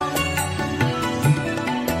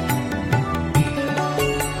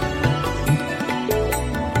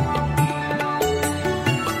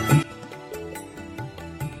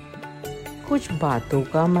बातों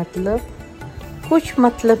का मतलब, कुछ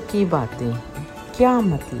मतलब की बातें, क्या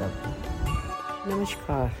मतलब।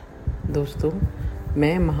 नमस्कार दोस्तों,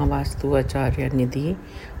 मैं महावास्तु आचार्य निधि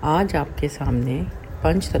आज आपके सामने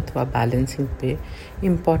पंचतत्व बैलेंसिंग पे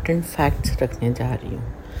इम्पॉर्टेंट फैक्ट्स रखने जा रही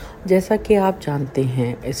हूँ। जैसा कि आप जानते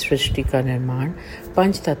हैं, इस सृष्टि का निर्माण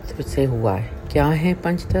पंचतत्व से हुआ है। क्या है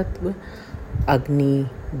पंचतत्व? अग्नि,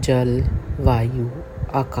 जल, वायु,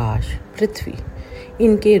 आकाश, पृथ्वी।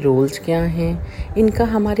 इनके रोल्स क्या हैं? इनका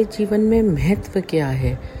हमारे जीवन में महत्व क्या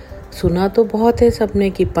है? सुना तो बहुत है सबने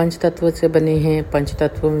कि पंचतत्व से बने हैं,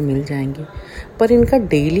 पंचतत्व में मिल जाएंगे, पर इनका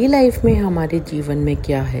डेली लाइफ में हमारे जीवन में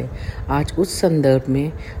क्या है? आज उस संदर्भ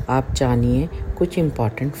में आप जानिए कुछ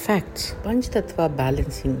इम्पॉर्टेंट फैक्ट्स। पंचतत्व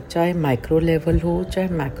बैलेंसिंग चाहे माइक्रो लेवल हो चाहे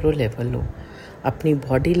मैक्रो लेवल हो, अपनी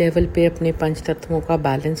बॉडी लेवल पे अपने पंच तत्वों का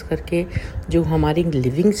बैलेंस करके जो हमारी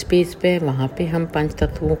लिविंग स्पेस पे है वहाँ पे हम पंच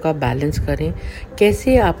तत्वों का बैलेंस करें,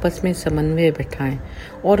 कैसे आपस में समन्वय बिठाएं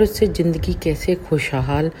और उससे ज़िंदगी कैसे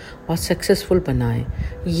खुशहाल और सक्सेसफुल बनाएं।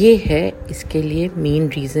 ये है इसके लिए मेन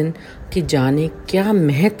रीज़न कि जाने क्या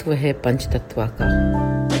महत्व है पंच तत्व का।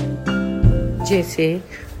 जैसे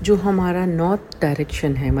जो हमारा नॉर्थ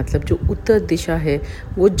डायरेक्शन है, मतलब जो उत्तर दिशा है,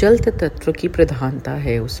 वो जल तत्व की प्रधानता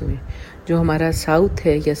है उसमें। जो हमारा साउथ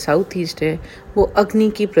है या साउथ ईस्ट है, वो अग्नि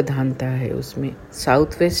की प्रधानता है उसमें।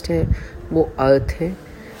 साउथ वेस्ट है वो अर्थ है।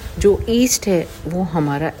 जो ईस्ट है वो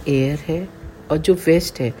हमारा एयर है, और जो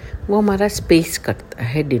वेस्ट है वो हमारा स्पेस करता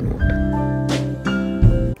है डिनोट।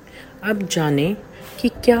 अब जाने कि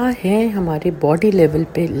क्या है हमारे बॉडी लेवल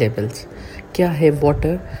पे लेवल्स। क्या है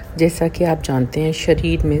वाटर? जैसा कि आप जानते हैं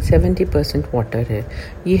शरीर में 70% वाटर है।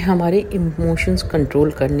 ये हमारे इमोशंस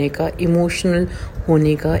कंट्रोल करने का, इमोशनल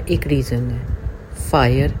होने का एक रीज़न है।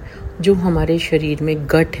 फायर, जो हमारे शरीर में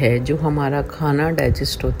गट है, जो हमारा खाना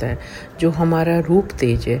डाइजेस्ट होता है, जो हमारा रूप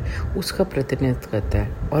तेज है, उसका प्रतिनिधित्व करता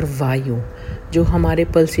है। और वायु, जो हमारे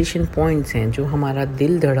पल्सेशन पॉइंट्स हैं, जो हमारा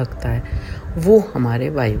दिल धड़कता है, वो हमारे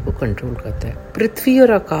वायु को कंट्रोल करता है। पृथ्वी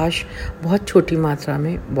और आकाश बहुत छोटी मात्रा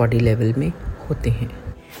में बॉडी लेवल में होते हैं।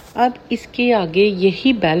 अब इसके आगे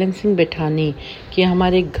यही बैलेंसिंग बिठानी कि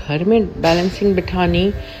हमारे घर में बैलेंसिंग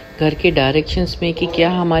बिठानी, घर के डायरेक्शंस में कि क्या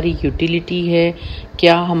हमारी यूटिलिटी है,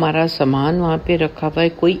 क्या हमारा सामान वहाँ पे रखा हुआ है,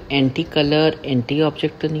 कोई एंटी कलर, एंटी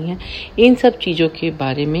ऑब्जेक्ट तो नहीं है। इन सब चीज़ों के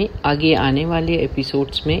बारे में आगे आने वाले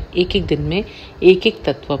एपिसोड्स में एक एक दिन में एक एक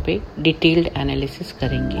तत्व पे डिटेल्ड एनालिसिस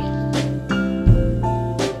करेंगे।